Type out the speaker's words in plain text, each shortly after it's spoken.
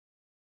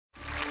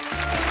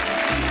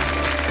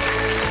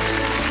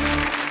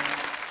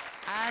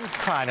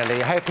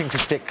finally, hoping to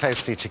stick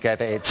closely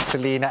together, it's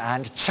Selena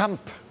and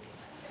Chump.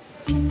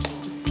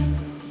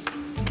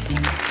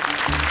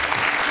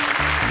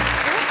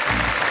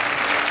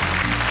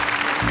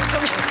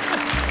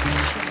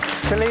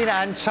 Selena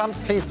and Chump,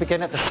 please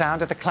begin at the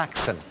sound of the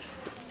klaxon.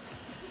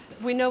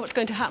 We know what's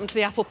going to happen to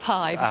the apple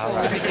pie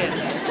before we begin.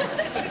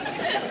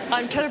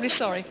 I'm terribly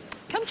sorry.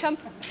 Come, Chump.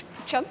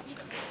 Chump.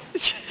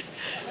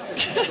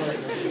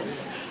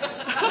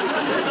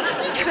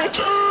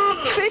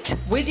 Sit.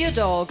 With your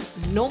dog,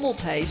 normal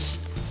pace,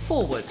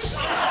 forwards.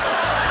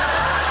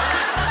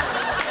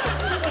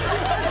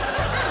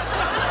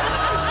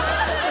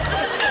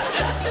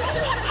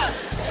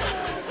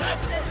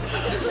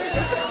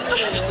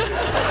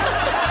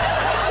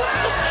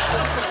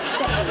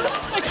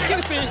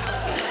 Excuse me.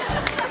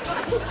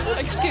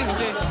 Excuse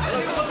me.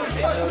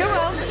 Go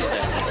on.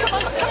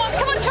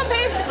 Come on,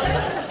 Chumpy.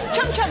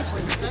 Chump.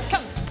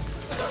 Come.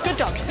 Good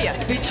dog. Here.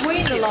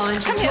 Between the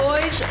lines,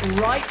 toys,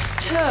 right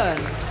turn.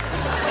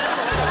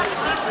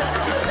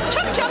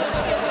 Chump.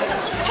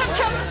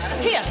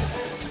 Here.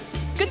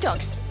 Good dog.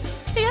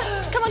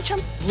 Here. Come on,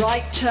 Chump.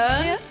 Right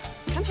turn. Here.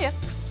 Come here.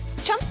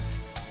 Chump.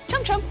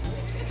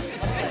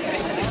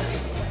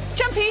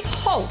 Chumpy.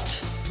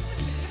 Halt.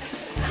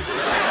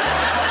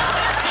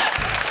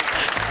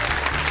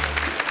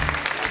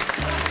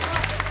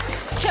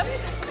 Chump.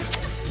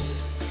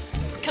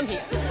 Come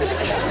here.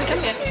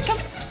 Come.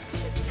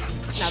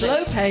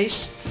 Slow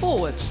pace,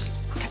 forwards.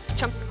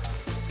 Chump.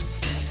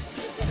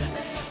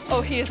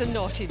 Oh, he is a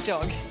naughty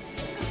dog.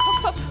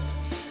 Hop.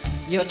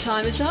 Your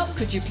time is up.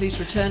 Could you please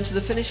return to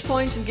the finish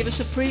point and give us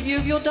a preview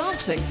of your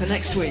dancing for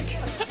next week?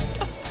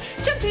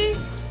 Jumpy.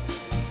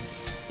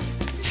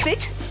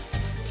 Sit.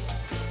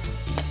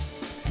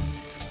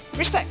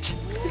 Respect.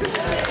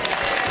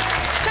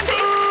 Jumpy.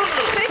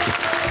 Sit.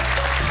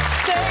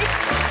 Stay.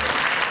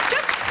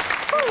 Jump.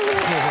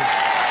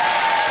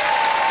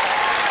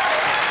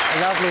 A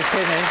lovely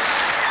finish.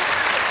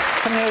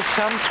 Come here,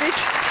 Chump. Sit.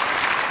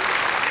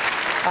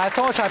 I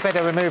thought I'd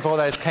better remove all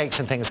those cakes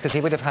and things, because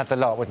he would have had the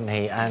lot, wouldn't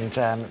he? And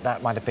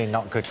that might have been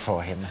not good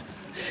for him.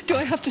 Do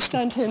I have to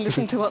stand here and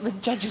listen to what the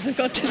judges have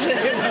got to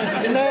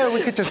say? No,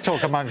 we could just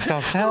talk amongst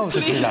ourselves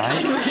if you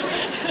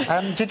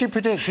like. Did you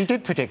predict? You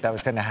did predict that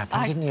was going to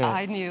happen, didn't you?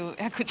 I knew.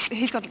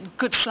 He's got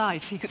good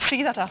sight. He could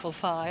see that apple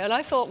pie. And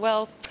I thought,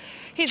 well,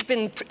 he's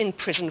been in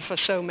prison for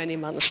so many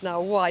months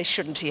now. Why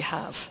shouldn't he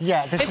have?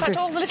 Yeah. In fact,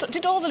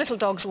 did all the little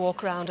dogs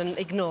walk around and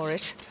ignore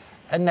it?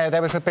 No,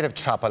 there was a bit of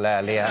trouble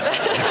earlier.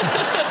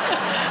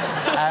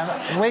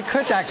 We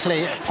could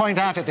actually point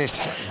out at this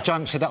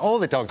juncture that all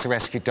the dogs are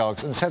rescue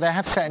dogs, and so they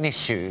have certain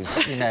issues,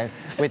 you know,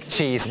 with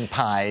cheese and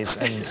pies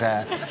and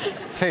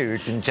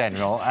food in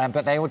general,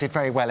 but they all did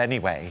very well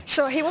anyway.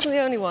 So he wasn't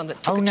the only one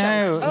that took a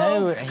chunk?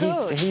 No,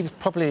 Good. he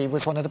probably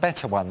was one of the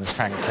better ones,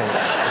 frankly.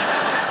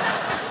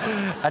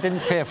 I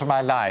didn't fear for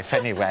my life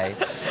anyway.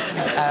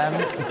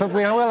 But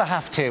we will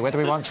have to, whether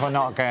we want to or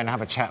not, go and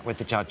have a chat with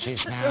the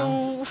judges now.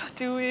 Oh,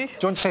 do we? Do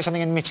you want to say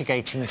something in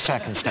mitigating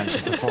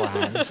circumstances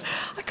beforehand?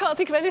 I can't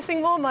think of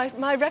anything more.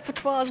 My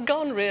repertoire's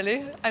gone,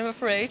 really, I'm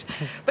afraid.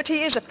 But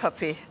he is a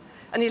puppy,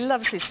 and he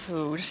loves his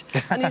food,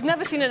 and he's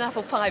never seen an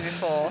apple pie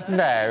before.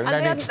 No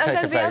need to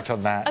take a vote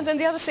on that. And then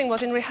the other thing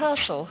was, in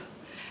rehearsal,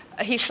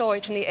 he saw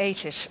it and he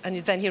ate it,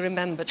 and then he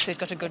remembered, so he's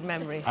got a good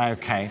memory.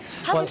 OK.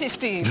 Hasn't he,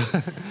 Steve?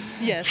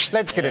 Yes.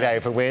 Let's get it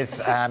over with.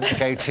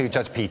 Go to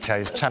Judge Peter,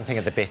 who's champing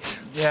at the bit.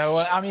 Yeah,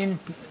 well, I mean,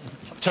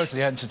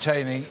 totally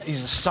entertaining.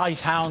 He's a sight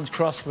hound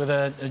crossed with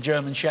a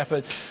German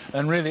Shepherd,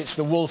 and really it's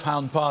the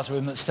wolfhound part of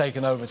him that's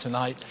taken over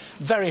tonight.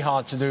 Very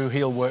hard to do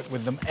heel work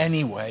with them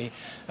anyway,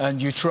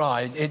 and you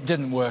tried. It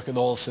didn't work at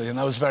all, Silly, and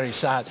that was very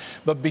sad.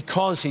 But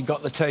because he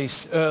got the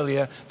taste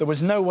earlier, there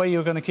was no way you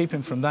were going to keep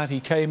him from that. He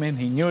came in,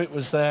 he knew it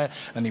was there,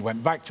 and he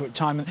went back to it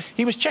time. And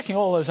he was checking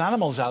all those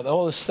animals out there,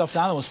 all the stuffed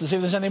animals, to see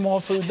if there's any more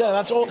food there.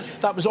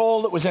 That was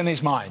all that was in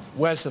his mind.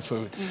 Where's the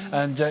food?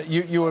 And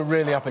you were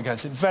really up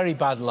against it. Very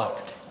bad luck.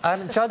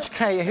 Judge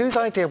Kay, whose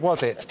idea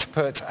was it to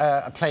put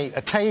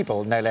a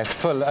table, no less,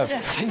 full of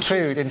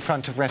food in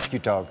front of rescue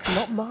dogs?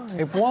 Not mine.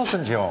 It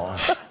wasn't yours.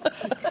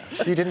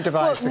 You didn't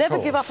devise the never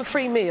course. give up a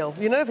free meal.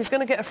 You know, if he's going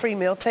to get a free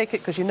meal, take it,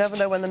 because you never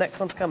know when the next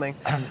one's coming.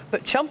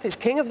 But Chump is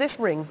king of this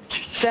ring.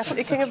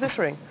 Definitely king of this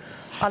ring.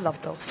 I love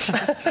dogs.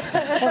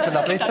 What a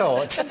lovely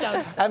thought.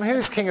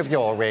 Who's king of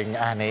your ring,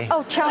 Annie?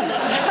 Oh, Chump.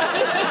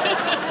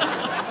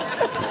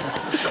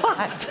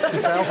 Quiet.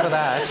 You fell for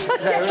that.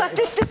 Yes, I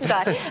did, didn't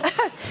I?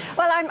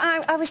 Well,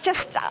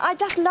 I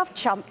just love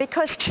Chump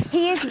because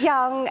he is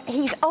young,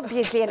 he's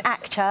obviously an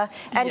actor,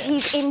 and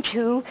he's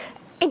into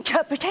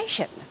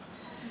interpretation.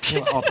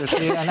 You're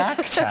obviously an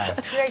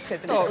actor.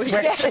 Creative.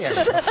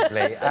 Brilliant,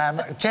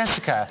 probably.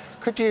 Jessica,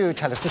 could you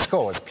tell us the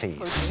scores,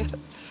 please?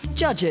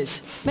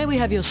 Judges, may we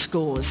have your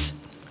scores?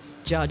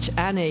 Judge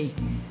Annie.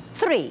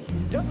 3.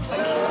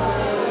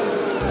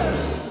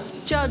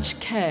 Judge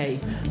Kay.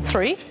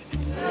 3.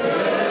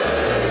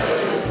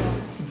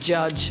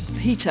 Judge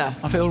Peter.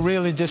 I feel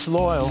really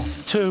disloyal.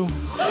 2. Oh,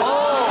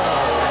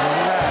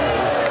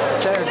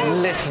 no.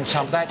 Don't listen,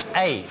 Chump. That's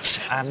 8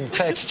 and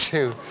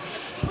 32.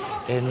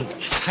 in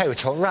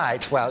total.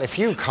 Right, well, if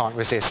you can't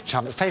resist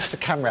Chump, face the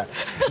camera.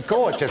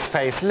 Gorgeous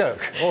face, look,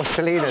 or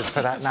Selena's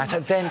for that matter,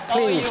 then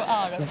please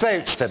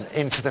vote them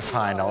into the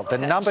final. The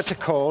number to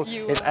call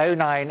is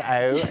 090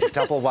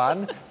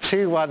 11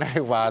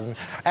 2101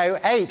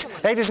 08.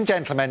 Ladies and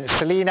gentlemen,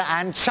 Selena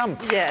and Chump.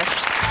 Yes.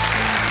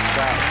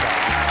 Well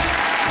done.